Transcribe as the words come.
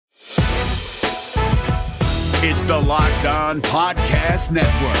It's the Locked On Podcast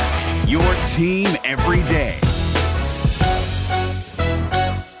Network, your team every day.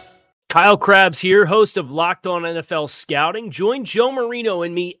 Kyle Krabs here, host of Locked On NFL Scouting. Join Joe Marino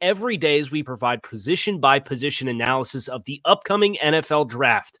and me every day as we provide position-by-position analysis of the upcoming NFL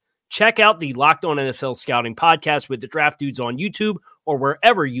Draft. Check out the Locked On NFL Scouting podcast with the Draft Dudes on YouTube or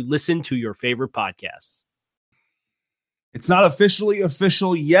wherever you listen to your favorite podcasts. It's not officially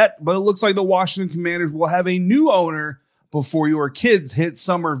official yet, but it looks like the Washington Commanders will have a new owner before your kids hit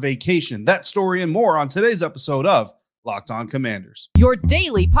summer vacation. That story and more on today's episode of Locked On Commanders. Your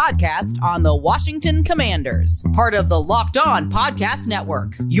daily podcast on the Washington Commanders. Part of the Locked On Podcast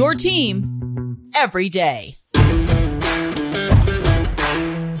Network. Your team every day.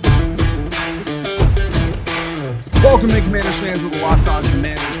 Welcome to Commanders fans of the Locked On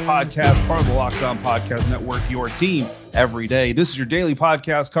Commanders podcast, part of the Locked On Podcast Network, your team every day. This is your daily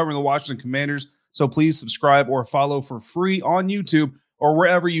podcast covering the Washington Commanders, so please subscribe or follow for free on YouTube or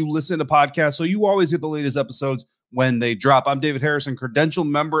wherever you listen to podcasts so you always get the latest episodes when they drop. I'm David Harrison, credentialed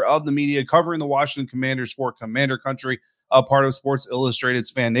member of the media covering the Washington Commanders for Commander Country, a part of Sports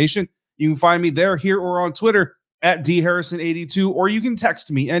Illustrated's Fan Nation. You can find me there, here, or on Twitter at dharrison82, or you can text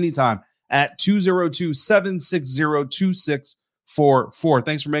me anytime at 202-760-2644.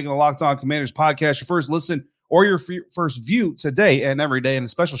 Thanks for making the Locked On Commanders podcast your first listen or your first view today and every day. And a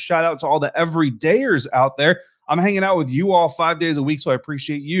special shout out to all the everydayers out there. I'm hanging out with you all 5 days a week, so I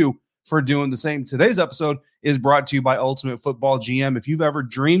appreciate you for doing the same. Today's episode is brought to you by Ultimate Football GM. If you've ever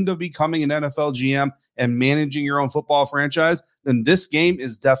dreamed of becoming an NFL GM and managing your own football franchise, then this game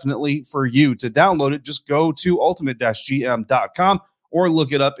is definitely for you. To download it, just go to ultimate-gm.com or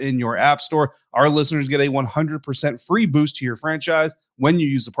look it up in your app store. Our listeners get a 100% free boost to your franchise when you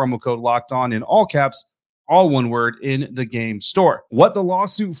use the promo code Locked On in all caps, all one word, in the game store. What the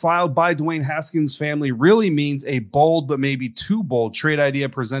lawsuit filed by Dwayne Haskins' family really means: a bold but maybe too bold trade idea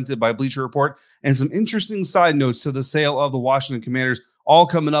presented by Bleacher Report, and some interesting side notes to the sale of the Washington Commanders, all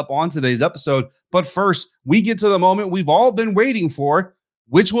coming up on today's episode. But first, we get to the moment we've all been waiting for,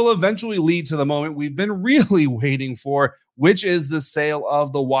 which will eventually lead to the moment we've been really waiting for, which is the sale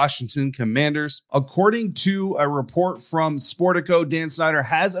of the Washington Commanders. According to a report from Sportico, Dan Snyder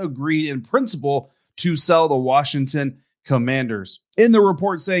has agreed in principle to sell the Washington Commanders. In the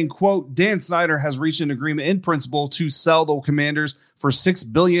report saying, quote, Dan Snyder has reached an agreement in principle to sell the Commanders for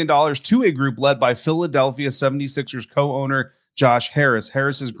 $6 billion to a group led by Philadelphia 76ers co-owner Josh Harris.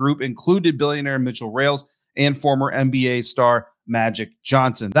 Harris's group included billionaire Mitchell Rales and former NBA star Magic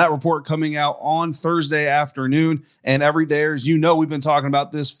Johnson. That report coming out on Thursday afternoon. And everydayers, you know, we've been talking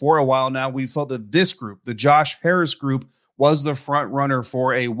about this for a while now. We felt that this group, the Josh Harris group, was the front runner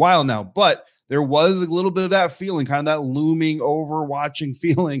for a while now. But there was a little bit of that feeling, kind of that looming, overwatching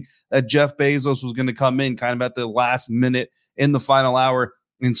feeling that Jeff Bezos was going to come in kind of at the last minute in the final hour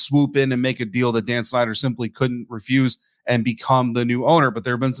and swoop in and make a deal that Dan Snyder simply couldn't refuse and become the new owner. But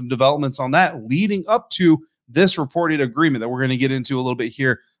there have been some developments on that leading up to this reported agreement that we're going to get into a little bit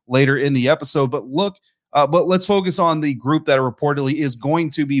here later in the episode. But let's focus on the group that reportedly is going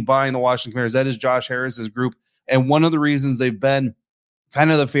to be buying the Washington Commanders. That is Josh Harris's group. And one of the reasons they've been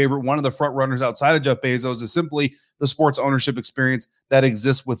kind of the favorite, one of the front runners outside of Jeff Bezos, is simply the sports ownership experience that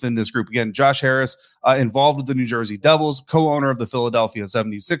exists within this group. Again, Josh Harris, involved with the New Jersey Devils, co-owner of the Philadelphia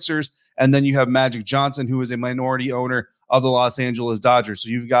 76ers. And then you have Magic Johnson, who is a minority owner of the Los Angeles Dodgers. So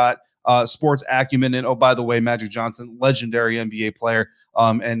you've got sports acumen. And, oh, by the way, Magic Johnson, legendary NBA player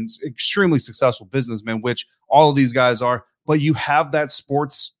and extremely successful businessman, which all of these guys are. But you have that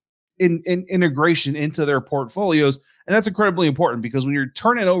sports in integration into their portfolios. And that's incredibly important because when you're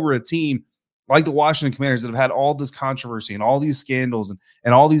turning over a team like the Washington Commanders that have had all this controversy and all these scandals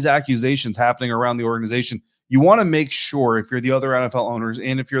and all these accusations happening around the organization, you want to make sure, if you're the other NFL owners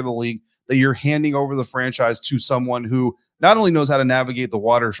and if you're the league, that you're handing over the franchise to someone who not only knows how to navigate the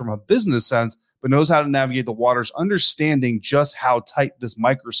waters from a business sense, but knows how to navigate the waters, understanding just how tight this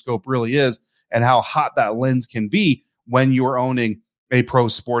microscope really is and how hot that lens can be when you're owning a pro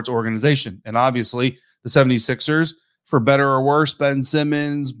sports organization. And obviously, the 76ers, for better or worse, Ben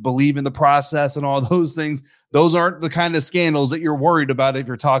Simmons, believe in the process and all those things. Those aren't the kind of scandals that you're worried about if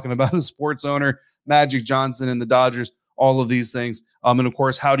you're talking about a sports owner. Magic Johnson and the Dodgers, all of these things. And of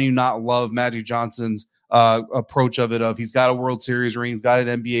course, how do you not love Magic Johnson's approach of it? Of he's got a World Series ring, he's got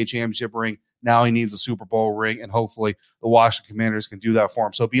an NBA championship ring. Now he needs a Super Bowl ring, and hopefully the Washington Commanders can do that for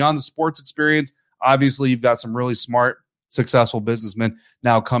him. So beyond the sports experience, obviously you've got some really smart, successful businessmen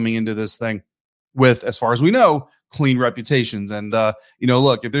now coming into this thing with, as far as we know, clean reputations. And,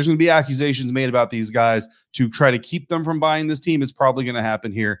 look, if there's going to be accusations made about these guys to try to keep them from buying this team, it's probably going to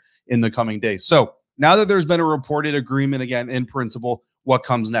happen here in the coming days. So now that there's been a reported agreement again in principle, what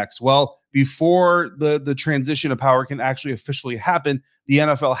comes next? Well, before the transition of power can actually officially happen, the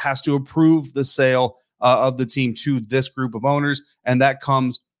NFL has to approve the sale of the team to this group of owners, and that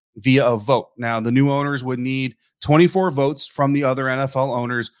comes via a vote. Now, the new owners would need 24 votes from the other NFL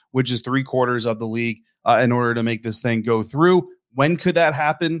owners, which is 3/4 of the league, in order to make this thing go through. When could that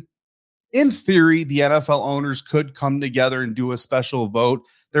happen? In theory, the NFL owners could come together and do a special vote.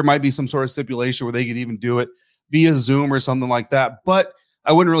 There might be some sort of stipulation where they could even do it via Zoom or something like that, but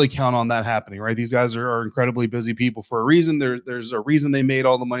I wouldn't really count on that happening, right? These guys are incredibly busy people for a reason. There's a reason they made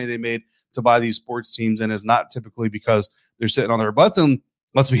all the money they made to buy these sports teams, and it's not typically because they're sitting on their butts. And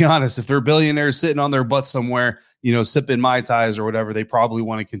let's be honest, if they're billionaires sitting on their butts somewhere, sipping Mai Tais or whatever, they probably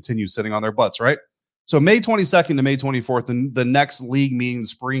want to continue sitting on their butts, right? So May 22nd to May 24th, the next league meeting,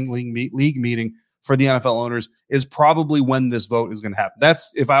 spring league meeting for the NFL owners is probably when this vote is going to happen.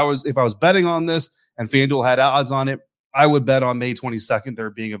 That's if I was betting on this and FanDuel had odds on it, I would bet on May 22nd there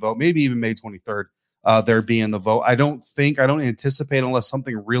being a vote, maybe even May 23rd there being the vote. I don't anticipate, unless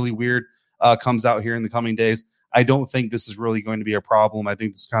something really weird comes out here in the coming days, I don't think this is really going to be a problem. I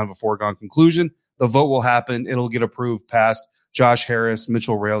think this is kind of a foregone conclusion. The vote will happen. It'll get approved, passed. Josh Harris,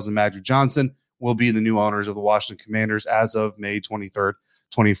 Mitchell Rales, and Magic Johnson will be the new owners of the Washington Commanders as of May 23rd,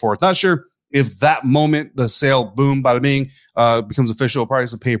 24th. Not sure if that moment, the sale, boom, bada bing, becomes official. Probably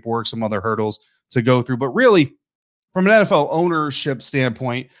some paperwork, some other hurdles to go through. But really, from an NFL ownership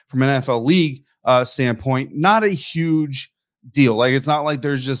standpoint, from an NFL league standpoint, not a huge deal. Like, it's not like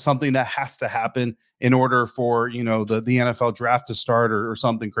there's just something that has to happen in order for, the NFL draft to start or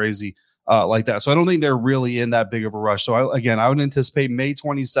something crazy like that. So I don't think they're really in that big of a rush. So I would anticipate May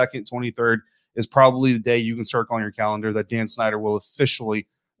 22nd, 23rd is probably the day you can circle on your calendar that Dan Snyder will officially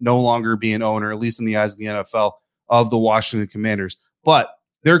no longer be an owner, at least in the eyes of the NFL, of the Washington Commanders. But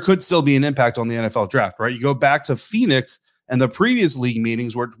there could still be an impact on the NFL draft, right? You go back to Phoenix and the previous league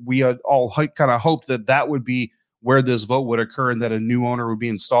meetings where we had all kind of hoped that would be where this vote would occur and that a new owner would be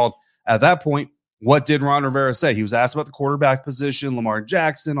installed. At that point, what did Ron Rivera say? He was asked about the quarterback position, Lamar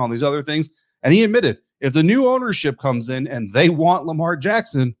Jackson, all these other things. And he admitted, if the new ownership comes in and they want Lamar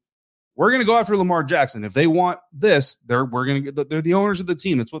Jackson, we're going to go after Lamar Jackson. If they want this, they're the owners of the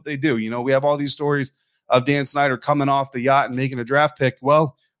team. That's what they do. We have all these stories of Dan Snyder coming off the yacht and making a draft pick.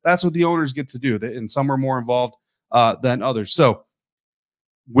 Well, that's what the owners get to do. And some are more involved than others. So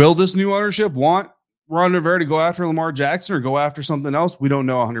will this new ownership want Ron Rivera to go after Lamar Jackson or go after something else? We don't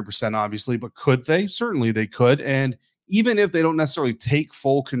know 100%, obviously, but could they? Certainly they could. And even if they don't necessarily take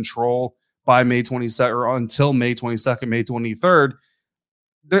full control by May 22nd or until May 22nd, May 23rd,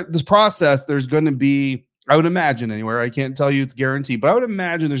 this process, there's going to be, I would imagine anywhere, I can't tell you it's guaranteed, but I would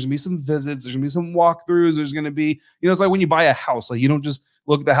imagine there's going to be some visits, there's going to be some walkthroughs, there's going to be, it's like when you buy a house, like you don't just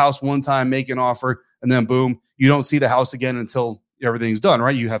look at the house one time, make an offer, and then boom, you don't see the house again until everything's done,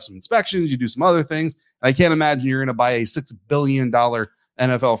 right? You have some inspections, you do some other things. And I can't imagine you're going to buy a $6 billion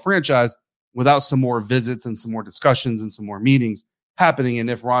NFL franchise without some more visits and some more discussions and some more meetings happening. And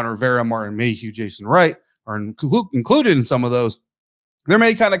if Ron Rivera, Martin Mayhew, Jason Wright are included in some of those, there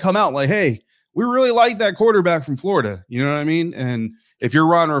may kind of come out like, hey, we really like that quarterback from Florida. You know what I mean? And if you're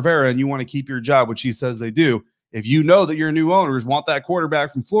Ron Rivera and you want to keep your job, which he says they do, if you know that your new owners want that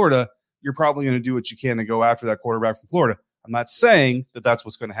quarterback from Florida, you're probably going to do what you can to go after that quarterback from Florida. I'm not saying that that's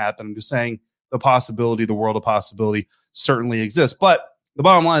what's going to happen. I'm just saying the possibility, the world of possibility certainly exists. But the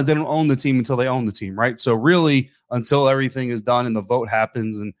bottom line is they don't own the team until they own the team, right? So really, until everything is done and the vote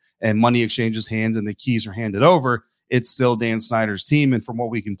happens and money exchanges hands and the keys are handed over, it's still Dan Snyder's team. And from what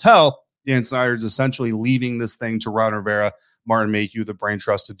we can tell, Dan Snyder is essentially leaving this thing to Ron Rivera, Martin Mayhew, the brain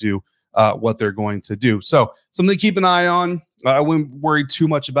trust to do what they're going to do. So something to keep an eye on. I wouldn't worry too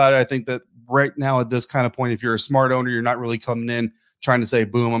much about it. I think that right now at this kind of point, if you're a smart owner, you're not really coming in trying to say,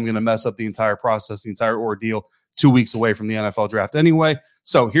 boom, I'm going to mess up the entire process, the entire ordeal 2 weeks away from the NFL draft anyway.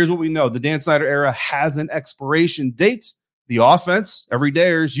 So here's what we know. The Dan Snyder era has an expiration date. The offense,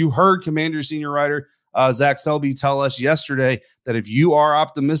 everydayers, you heard Commander senior writer Zach Selby tell us yesterday that if you are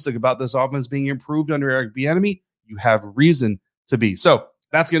optimistic about this offense being improved under Eric Bieniemy, you have reason to be. So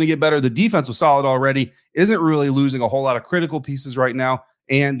that's going to get better. The defense was solid already, isn't really losing a whole lot of critical pieces right now,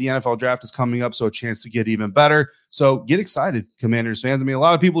 and the NFL draft is coming up, so a chance to get even better. So get excited, Commanders fans. I mean, a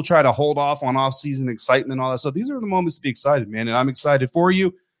lot of people try to hold off on off-season excitement and all that stuff. These are the moments to be excited, man, and I'm excited for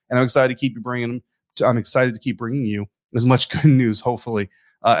you, and I'm excited to keep bringing you as much good news, hopefully,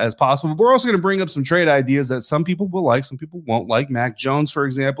 as possible. But we're also going to bring up some trade ideas that some people will like, some people won't like. Mac Jones, for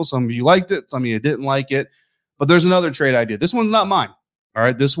example. Some of you liked it, some of you didn't like it. But there's another trade idea. This one's not mine. All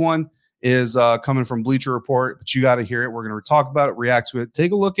right. This one is coming from Bleacher Report, but you got to hear it. We're going to talk about it, react to it,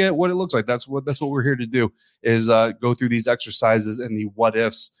 take a look at what it looks like. That's what we're here to do, is go through these exercises and the what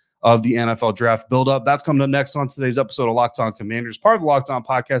ifs of the NFL draft build up. That's coming up next on today's episode of Locked On Commanders, part of the Locked On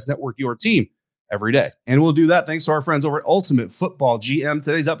Podcast Network, your team every day. And we'll do that thanks to our friends over at Ultimate Football GM.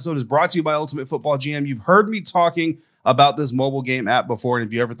 Today's episode is brought to you by Ultimate Football GM. You've heard me talking about this mobile game app before, and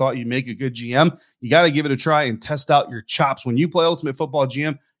if you ever thought you'd make a good GM, you got to give it a try and test out your chops. When you play Ultimate Football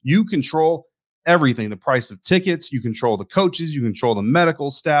GM, you control everything: the price of tickets, you control the coaches, you control the medical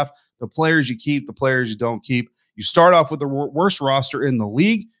staff, the players you keep, the players you don't keep. You start off with the worst roster in the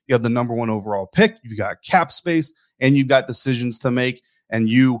league. You have the number one overall pick. You've got cap space, and you've got decisions to make, and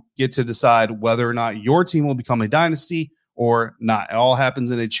you get to decide whether or not your team will become a dynasty or not. It all happens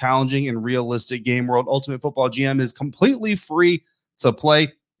in a challenging and realistic game world. Ultimate Football GM is completely free to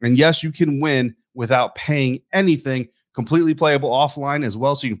play. And yes, you can win without paying anything. Completely playable offline as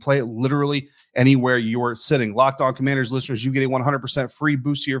well, so you can play it literally anywhere you're sitting. Locked On Commanders listeners, you get a 100% free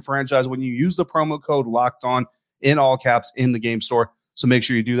boost to your franchise when you use the promo code Locked On in all caps in the game store. So make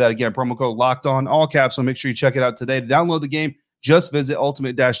sure you do that. Again, promo code Locked On, all caps. So make sure you check it out today. To download the game, just visit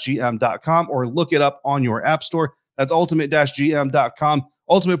ultimate-gm.com or look it up on your app store. That's ultimate-gm.com.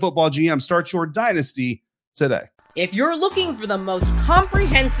 Ultimate Football GM. Start your dynasty today. If you're looking for the most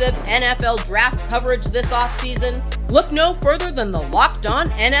comprehensive NFL draft coverage this offseason, look no further than the Locked On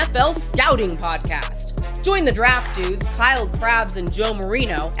NFL Scouting Podcast. Join the draft dudes, Kyle Krabs and Joe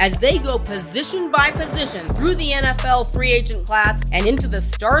Marino, as they go position by position through the NFL free agent class and into the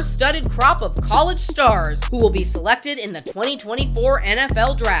star-studded crop of college stars who will be selected in the 2024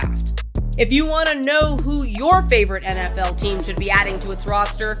 NFL Draft. If you want to know who your favorite NFL team should be adding to its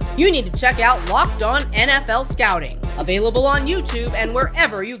roster, you need to check out Locked On NFL Scouting, available on YouTube and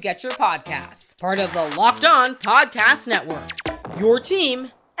wherever you get your podcasts. Part of the Locked On Podcast Network, your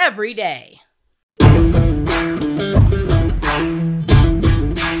team every day.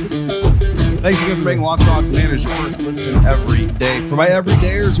 Thanks again for making Locked On Commanders your first listen every day. For my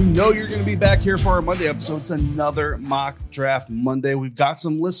everydayers who know you're going to be back here for our Monday episode, it's another Mock Draft Monday. We've got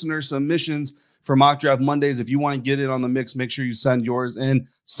some listener submissions for Mock Draft Mondays. If you want to get in on the mix, make sure you send yours in.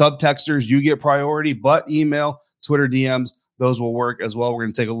 Subtexters, you get priority, but email, Twitter DMs, those will work as well. We're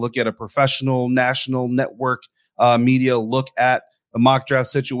going to take a look at a professional national network media look at the mock draft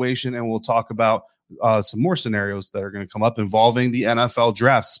situation, and we'll talk about some more scenarios that are going to come up involving the NFL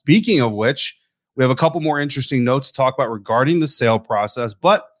draft. Speaking of which, we have a couple more interesting notes to talk about regarding the sale process,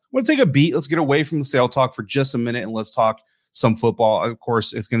 but I want to take a beat. Let's get away from the sale talk for just a minute and let's talk some football. Of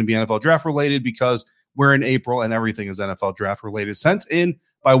course, it's going to be NFL draft related because we're in April and everything is NFL draft related. Sent in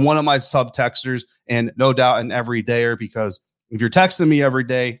by one of my subtexters, and no doubt an everydayer, because if you're texting me every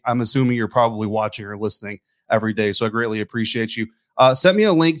day, I'm assuming you're probably watching or listening every day. So I greatly appreciate you. Sent me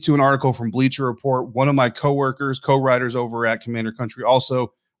a link to an article from Bleacher Report. One of my coworkers, co-writers over at Commander Country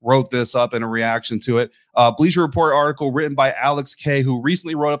also wrote this up in a reaction to it. Bleacher Report article written by Alex K., who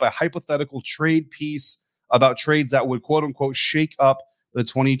recently wrote up a hypothetical trade piece about trades that would, quote unquote, shake up the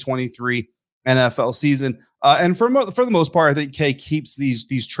 2023 NFL season. And for the most part, I think K keeps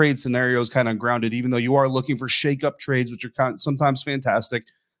these trade scenarios kind of grounded, even though you are looking for shake-up trades, which are sometimes fantastic.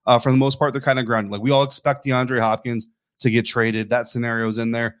 For the most part, they're kind of grounded. Like, we all expect DeAndre Hopkins to get traded. That scenario's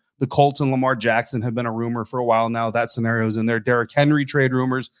in there. The Colts and Lamar Jackson have been a rumor for a while now. That scenario's in there. Derrick Henry trade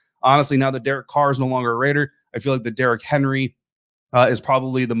rumors. Honestly, now that Derek Carr is no longer a Raider, I feel like that Derrick Henry is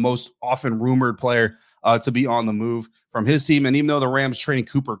probably the most often rumored player to be on the move from his team. And even though the Rams trading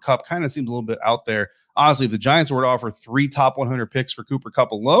Cooper Kupp kind of seems a little bit out there, honestly, if the Giants were to offer 3 top 100 picks for Cooper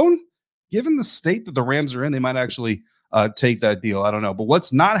Kupp alone, given the state that the Rams are in, they might actually take that deal. I don't know. But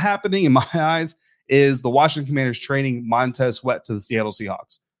what's not happening in my eyes is the Washington Commanders trading Montez Sweat to the Seattle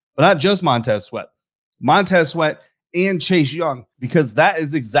Seahawks. But not just Montez Sweat and Chase Young, because that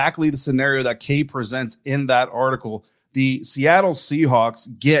is exactly the scenario that Kay presents in that article. The Seattle Seahawks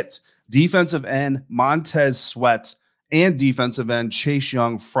get defensive end Montez Sweat and defensive end Chase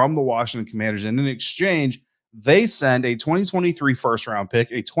Young from the Washington Commanders. And in exchange, they send a 2023 first-round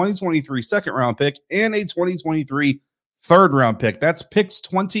pick, a 2023 second-round pick, and a 2023 third-round pick. That's picks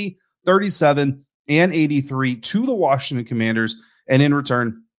 20, 37, and 83 to the Washington Commanders. And in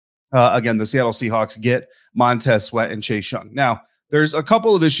return, again, the Seattle Seahawks get Montez Sweat and Chase Young. Now, there's a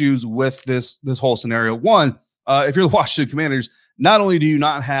couple of issues with this whole scenario. One, if you're the Washington Commanders, not only do you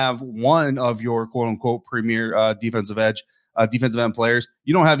not have one of your quote-unquote premier defensive end players,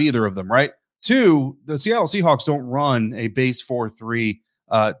 you don't have either of them, right? Two, the Seattle Seahawks don't run a base 4-3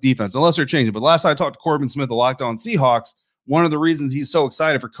 defense unless they're changing. But last I talked to Corbin Smith, the Locked On Seahawks, one of the reasons he's so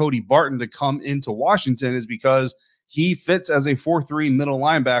excited for Cody Barton to come into Washington is because he fits as a 4-3 middle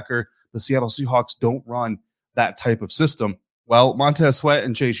linebacker the Seattle Seahawks don't run that type of system. Well, Montez Sweat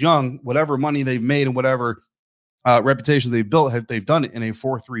and Chase Young, whatever money they've made and whatever reputation they've built, they've done it in a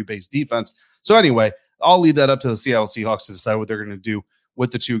 4-3 based defense. So anyway, I'll leave that up to the Seattle Seahawks to decide what they're going to do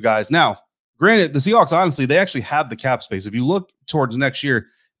with the two guys. Now, granted, the Seahawks, honestly, they actually have the cap space. If you look towards next year,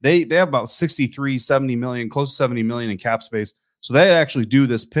 they have about 70 million, close to 70 million in cap space. So they actually do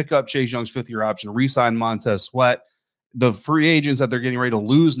this, pick up Chase Young's 5th-year option, re-sign Montez Sweat. The free agents that they're getting ready to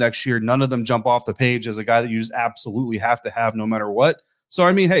lose next year, none of them jump off the page as a guy that you just absolutely have to have no matter what. So,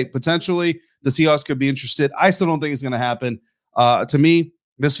 I mean, hey, potentially the Seahawks could be interested. I still don't think it's going to happen. To me,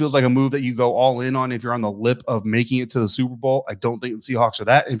 this feels like a move that you go all in on if you're on the lip of making it to the Super Bowl. I don't think the Seahawks are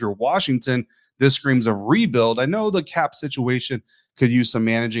that. And if you're Washington, this screams of rebuild. I know the cap situation could use some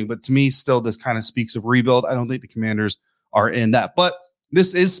managing, but to me, still, this kind of speaks of rebuild. I don't think the Commanders are in that. But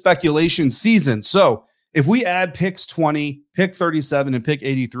this is speculation season. So if we add picks 20, pick 37, and pick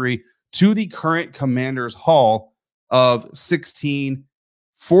 83 to the current Commanders haul of 16,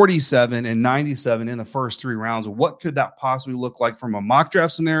 47, and 97 in the first 3 rounds, what could that possibly look like from a mock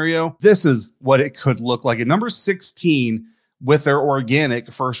draft scenario? This is what it could look like. At number 16, with their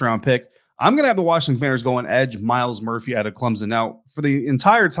organic first-round pick, I'm going to have the Washington Commanders going edge Myles Murphy out of Clemson. Now, for the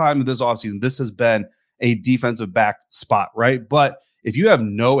entire time of this offseason, this has been a defensive back spot, right? But if you have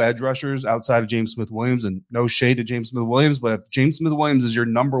no edge rushers outside of James Smith-Williams, and no shade to James Smith-Williams, but if James Smith-Williams is your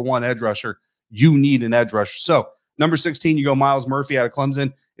number 1 edge rusher, you need an edge rusher. So number 16, you go Myles Murphy out of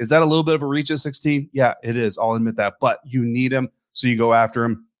Clemson. Is that a little bit of a reach at 16? Yeah, it is. I'll admit that. But you need him, so you go after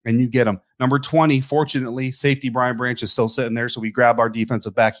him and you get him. Number 20, fortunately, safety Brian Branch is still sitting there, so we grab our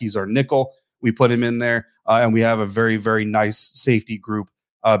defensive back. He's our nickel. We put him in there, and we have a very, very nice safety group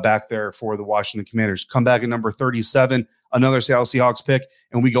back there for the Washington Commanders. Come back at number 37, another Seattle Seahawks pick,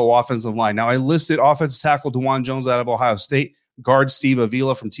 and we go offensive line. Now, I listed offensive tackle DeJuan Jones out of Ohio State. Guard Steve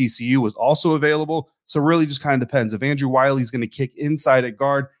Avila from TCU was also available. So really just kind of depends. If Andrew Wiley's going to kick inside at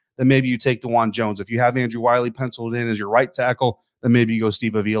guard, then maybe you take DeJuan Jones. If you have Andrew Wiley penciled in as your right tackle, then maybe you go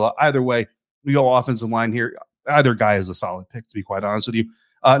Steve Avila. Either way, we go offensive line here. Either guy is a solid pick, to be quite honest with you.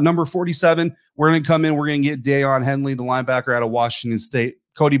 Number 47, we're going to come in. We're going to get Deion Henley, the linebacker out of Washington State.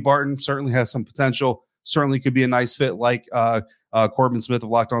 Cody Barton certainly has some potential. Certainly could be a nice fit, like Corbin Smith of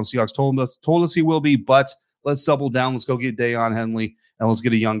Locked On Seahawks told us he will be. But let's double down. Let's go get Deion Henley, and let's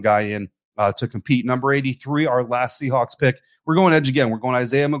get a young guy in to compete. Number 83, our last Seahawks pick. We're going edge again. We're going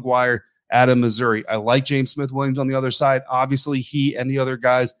Isaiah McGuire out of Missouri. I like James Smith-Williams on the other side. Obviously, he and the other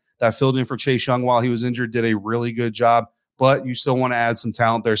guys that filled in for Chase Young while he was injured did a really good job. But you still want to add some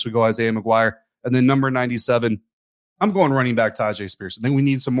talent there. So we go Isaiah McGuire. And then number 97, I'm going running back Tyjae Spears. I think we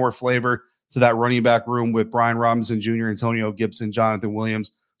need some more flavor to that running back room with Brian Robinson Jr., Antonio Gibson, Jonathan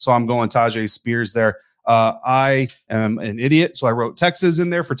Williams. So I'm going Tyjae Spears there. I am an idiot, so I wrote Texas in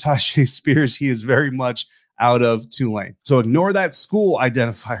there for Tyjae Spears. He is very much out of Tulane. So ignore that school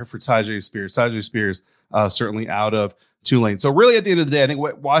identifier for Tyjae Spears. Tyjae Spears certainly out of Tulane. So really at the end of the day, I think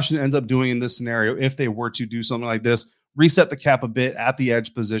what Washington ends up doing in this scenario, if they were to do something like this, reset the cap a bit at the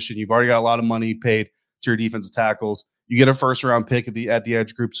edge position. You've already got a lot of money paid to your defensive tackles. You get a first-round pick at the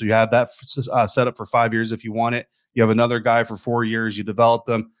edge group, so you have that set up for 5 years if you want it. You have another guy for 4 years. You develop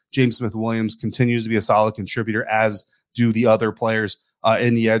them. James Smith-Williams continues to be a solid contributor, as do the other players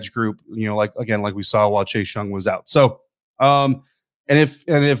in the edge group. You know, like we saw while Chase Young was out. So, and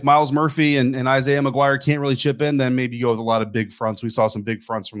if Myles Murphy and Isaiah McGuire can't really chip in, then maybe you go with a lot of big fronts. We saw some big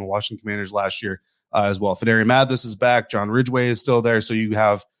fronts from the Washington Commanders last year as well. Fedarian Mathis is back. John Ridgway is still there, so you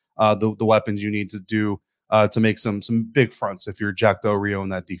have the weapons you need to do to make some big fronts if you're Jack Del Rio in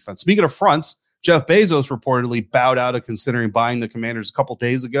that defense. Speaking of fronts, Jeff Bezos reportedly bowed out of considering buying the Commanders a couple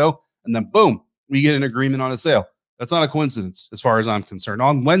days ago, and then boom, we get an agreement on a sale. That's not a coincidence as far as I'm concerned.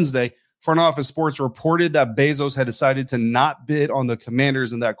 On Wednesday, Front Office Sports reported that Bezos had decided to not bid on the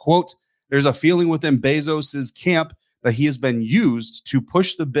Commanders, and that, quote, there's a feeling within Bezos's camp that he has been used to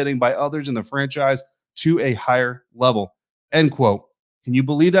push the bidding by others in the franchise to a higher level, end quote. Can you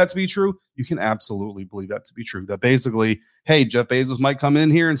believe that to be true? You can absolutely believe that to be true. That basically, hey, Jeff Bezos might come in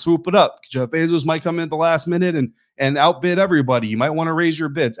here and swoop it up. Jeff Bezos might come in at the last minute and outbid everybody. You might want to raise your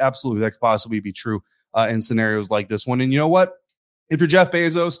bids. Absolutely, that could possibly be true in scenarios like this one. And you know what? If you're Jeff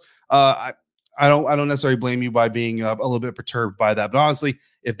Bezos, I don't necessarily blame you by being a little bit perturbed by that. But honestly,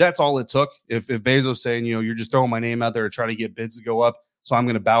 if that's all it took, if Bezos saying, you know, you're just throwing my name out there to try to get bids to go up, so I'm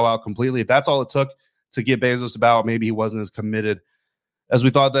going to bow out completely. If that's all it took to get Bezos to bow out, maybe he wasn't as committed as we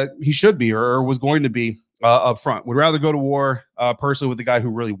thought that he should be or was going to be up front. Would rather go to war personally with the guy who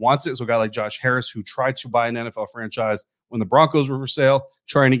really wants it. So a guy like Josh Harris, who tried to buy an NFL franchise when the Broncos were for sale,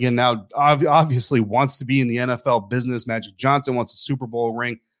 trying again now, obviously wants to be in the NFL business. Magic Johnson wants a Super Bowl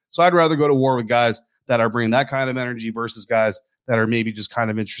ring. So I'd rather go to war with guys that are bringing that kind of energy versus guys that are maybe just kind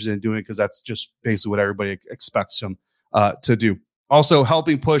of interested in doing it because that's just basically what everybody expects them to do. Also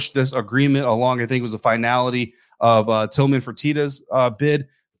helping push this agreement along, I think, was the finality of Tillman Fertitta's bid.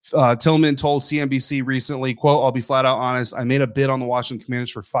 Tillman told CNBC recently, quote, "I'll be flat out honest. I made a bid on the Washington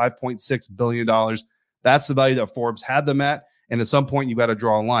Commanders for $5.6 billion. That's the value that Forbes had them at. And at some point, you got to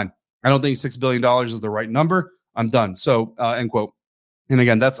draw a line. I don't think $6 billion is the right number. I'm done." So, end quote. And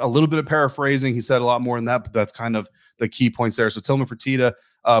again, that's a little bit of paraphrasing. He said a lot more than that, but that's kind of the key points there. So Tillman Fertitta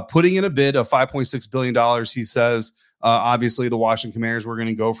putting in a bid of $5.6 billion. He says, obviously, the Washington Commanders were going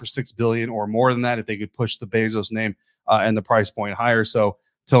to go for $6 billion or more than that if they could push the Bezos name and the price point higher. So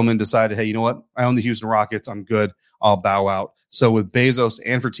Tillman decided, hey, you know what? I own the Houston Rockets. I'm good. I'll bow out. So with Bezos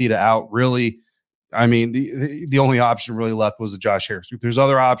and Fertitta out, really, I mean, the only option really left was the Josh Harris group. There's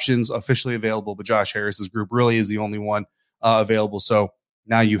other options officially available, but Josh Harris's group really is the only one available. So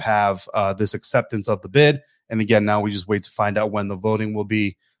now you have this acceptance of the bid. And again, now we just wait to find out when the voting will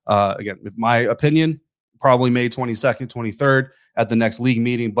be. Again, in my opinion, probably May 22nd, 23rd at the next league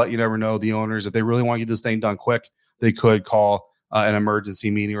meeting. But you never know. The owners, if they really want to get this thing done quick, they could call an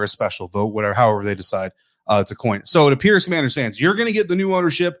emergency meeting or a special vote, whatever, however they decide to coin it. So it appears, Commanders fans, you're going to get the new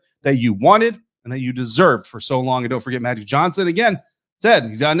ownership that you wanted and that you deserved for so long. And don't forget, Magic Johnson, again, said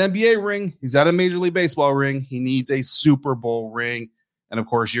he's got an NBA ring. He's got a Major League Baseball ring. He needs a Super Bowl ring. And, of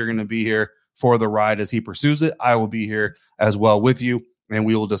course, you're going to be here for the ride as he pursues it. I will be here as well with you, and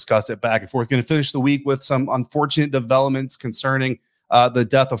we will discuss it back and forth. Going to finish the week with some unfortunate developments concerning the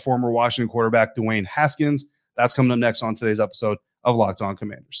death of former Washington quarterback Dwayne Haskins. That's coming up next on today's episode of Locked On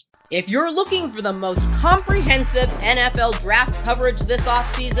Commanders. If you're looking for the most comprehensive NFL draft coverage this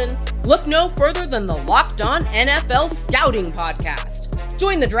offseason, look no further than the Locked On NFL Scouting Podcast.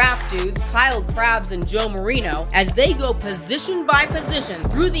 Join the draft dudes, Kyle Krabs and Joe Marino, as they go position by position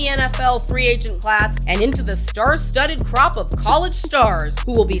through the NFL free agent class and into the star-studded crop of college stars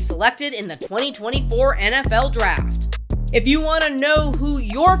who will be selected in the 2024 NFL Draft. If you want to know who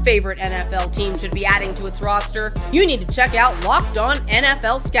your favorite NFL team should be adding to its roster, you need to check out Locked On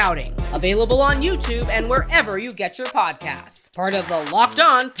NFL Scouting, available on YouTube and wherever you get your podcasts. Part of the Locked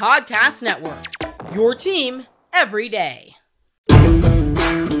On Podcast Network, your team every day.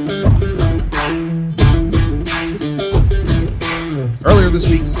 Earlier this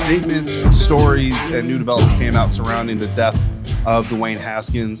week, statements, stories, and new developments came out surrounding the death of Dwayne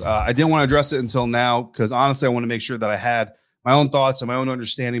Haskins. I didn't want to address it until now because honestly, I want to make sure that I had my own thoughts and my own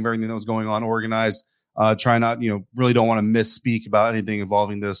understanding of everything that was going on, organized. Try not, really don't want to misspeak about anything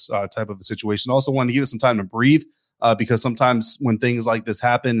involving this type of a situation. Also wanted to give it some time to breathe because sometimes when things like this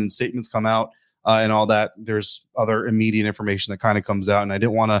happen and statements come out and all that, there's other immediate information that kind of comes out. And I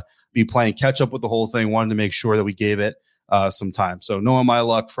didn't want to be playing catch up with the whole thing. Wanted to make sure that we gave it some time. So knowing my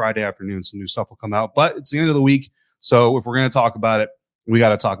luck, Friday afternoon, some new stuff will come out, but it's the end of the week. So if we're going to talk about it, we got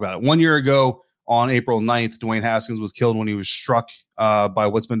to talk about it. 1 year ago on April 9th, Dwayne Haskins was killed when he was struck by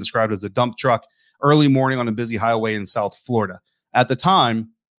what's been described as a dump truck early morning on a busy highway in South Florida. At the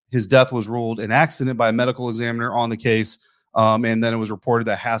time, his death was ruled an accident by a medical examiner on the case. And then it was reported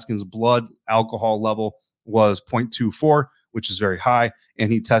that Haskins' blood alcohol level was 0.24, which is very high.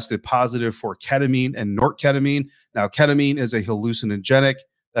 And he tested positive for ketamine and norketamine. Now, ketamine is a hallucinogenic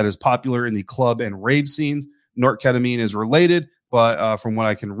that is popular in the club and rave scenes. Norketamine is related, but from what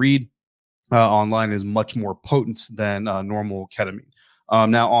I can read online is much more potent than normal ketamine.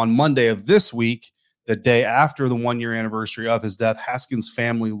 Now, on Monday of this week, the day after the 1 year anniversary of his death, Haskins'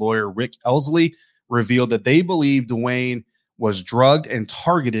 family lawyer, Rick Elsley, revealed that they believe Dwayne was drugged and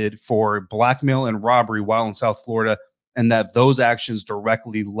targeted for blackmail and robbery while in South Florida, and that those actions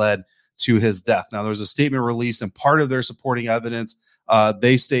directly led to his death. Now, there was a statement released, and part of their supporting evidence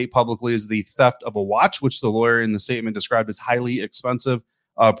they state publicly is the theft of a watch, which the lawyer in the statement described as highly expensive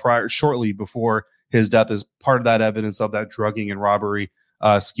shortly before his death, as part of that evidence of that drugging and robbery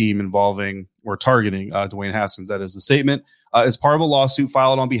scheme involving or targeting Dwayne Haskins. That is the statement. As part of a lawsuit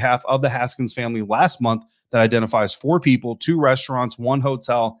filed on behalf of the Haskins family last month that identifies 4 people, 2 restaurants, 1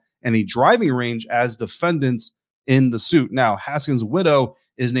 hotel, and a driving range as defendants in the suit. Now, Haskins' widow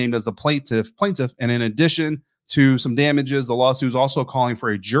is named as the plaintiff, and in addition to some damages, the lawsuit is also calling for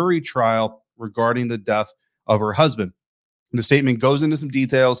a jury trial regarding the death of her husband. The statement goes into some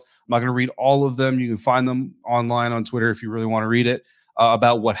details. I'm not going to read all of them. You can find them online on Twitter if you really want to read it,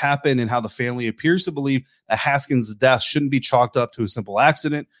 about what happened and how the family appears to believe that Haskins' death shouldn't be chalked up to a simple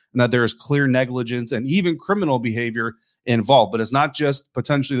accident and that there is clear negligence and even criminal behavior involved. But it's not just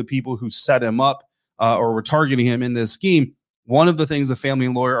potentially the people who set him up or were targeting him in this scheme. One of the things the family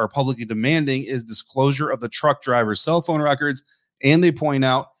and lawyer are publicly demanding is disclosure of the truck driver's cell phone records. And they point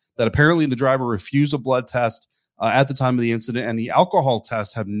out that apparently the driver refused a blood test at the time of the incident, and the alcohol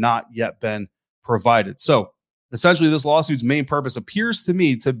tests have not yet been provided. So essentially, this lawsuit's main purpose appears to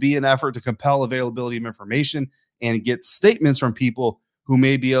me to be an effort to compel availability of information and get statements from people who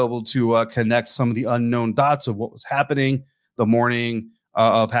may be able to connect some of the unknown dots of what was happening the morning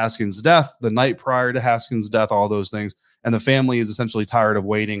of Haskins' death, the night prior to Haskins' death, all those things. And the family is essentially tired of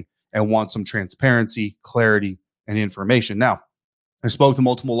waiting and wants some transparency, clarity, and information. Now, I spoke to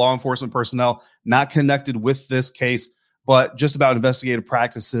multiple law enforcement personnel not connected with this case, but just about investigative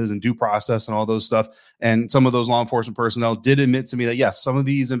practices and due process and all those stuff. And some of those law enforcement personnel did admit to me that, yes, some of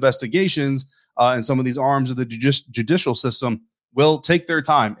these investigations and some of these arms of the judicial system will take their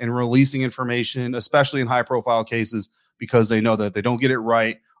time in releasing information, especially in high-profile cases, because they know that if they don't get it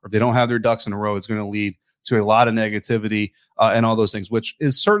right or if they don't have their ducks in a row, it's going to lead to a lot of negativity and all those things, which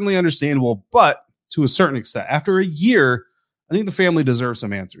is certainly understandable, but to a certain extent. After a year, I think the family deserves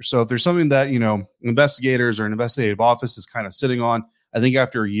some answers. So if there's something that, investigators or an investigative office is kind of sitting on, I think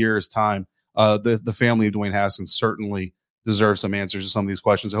after a year's time, the family of Dwayne Haskins certainly deserves some answers to some of these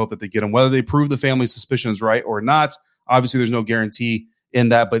questions. I hope that they get them, whether they prove the family's suspicions right or not. Obviously, there's no guarantee in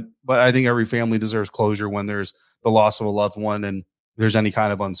that, but I think every family deserves closure when there's the loss of a loved one and there's any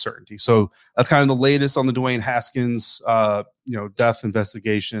kind of uncertainty. So that's kind of the latest on the Dwayne Haskins, death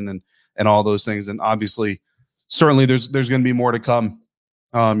investigation and all those things. And obviously, certainly there's going to be more to come.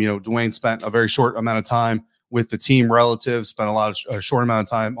 Dwayne spent a very short amount of time with the team relative, spent a short amount of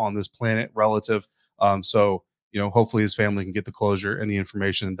time on this planet relative. So hopefully his family can get the closure and the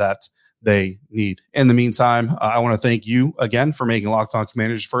information that they need. In the meantime, I want to thank you again for making Locked On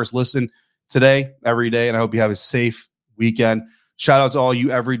Commanders first listen today, every day, and I hope you have a safe weekend. Shout out to all you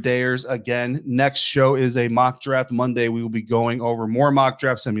everydayers. Again, next show is a mock draft Monday. We will be going over more mock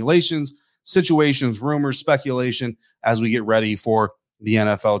draft simulations, situations, rumors, speculation as we get ready for the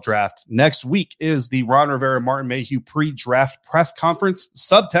NFL draft. Next week is the Ron Rivera, Martin Mayhew pre-draft press conference.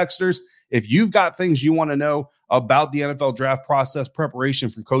 Subtexters, if you've got things you want to know about the NFL draft process preparation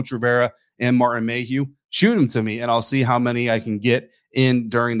from Coach Rivera and Martin Mayhew, shoot them to me and I'll see how many I can get in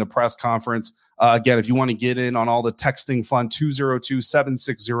during the press conference. Again, if you want to get in on all the texting fun,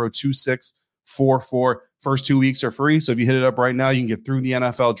 202-760-2644. First 2 weeks are free. So if you hit it up right now, you can get through the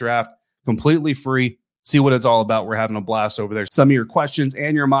NFL draft completely free. See what it's all about. We're having a blast over there. Some of your questions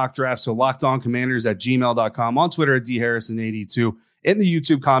and your mock drafts. So lockedoncommanders@gmail.com, on Twitter @DHarrison82, in the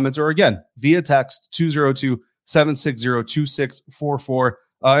YouTube comments, or again, via text 202-760-2644.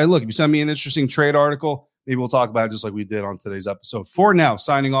 And look, if you send me an interesting trade article, maybe we'll talk about it just like we did on today's episode. For now,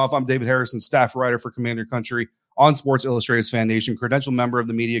 signing off, I'm David Harrison, staff writer for Commander Country on Sports Illustrated's Fan Nation, credentialed member of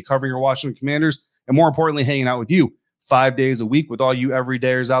the media covering your Washington Commanders, and more importantly, hanging out with you 5 days a week with all you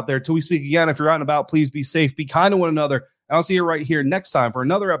everydayers out there. Till we speak again, if you're out and about, please be safe, be kind to one another, and I'll see you right here next time for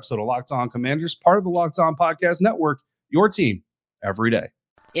another episode of Locked On Commanders, part of the Locked On Podcast Network, your team every day.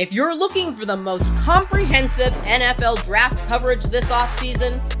 If you're looking for the most comprehensive NFL draft coverage this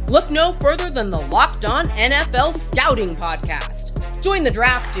offseason, look no further than the Locked On NFL Scouting Podcast. Join the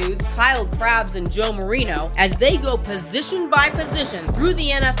draft dudes, Kyle Krabs and Joe Marino, as they go position by position through the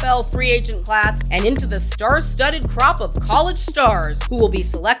NFL free agent class and into the star-studded crop of college stars who will be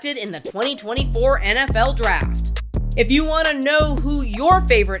selected in the 2024 NFL Draft. If you want to know who your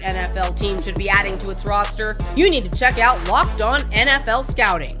favorite NFL team should be adding to its roster, you need to check out Locked On NFL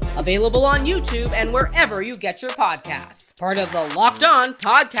Scouting, available on YouTube and wherever you get your podcasts. Part of the Locked On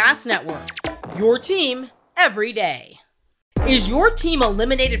Podcast Network, your team every day. Is your team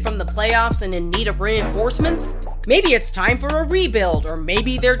eliminated from the playoffs and in need of reinforcements? Maybe it's time for a rebuild, or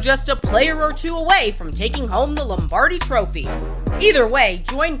maybe they're just a player or two away from taking home the Lombardi Trophy. Either way,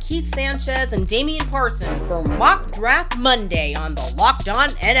 join Keith Sanchez and Damian Parson for Mock Draft Monday on the Locked On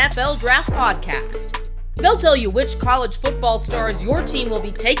NFL Draft Podcast. They'll tell you which college football stars your team will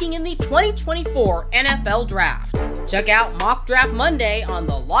be taking in the 2024 NFL Draft. Check out Mock Draft Monday on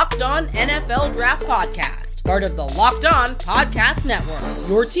the Locked On NFL Draft Podcast, part of the Locked On Podcast Network,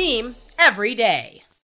 your team every day.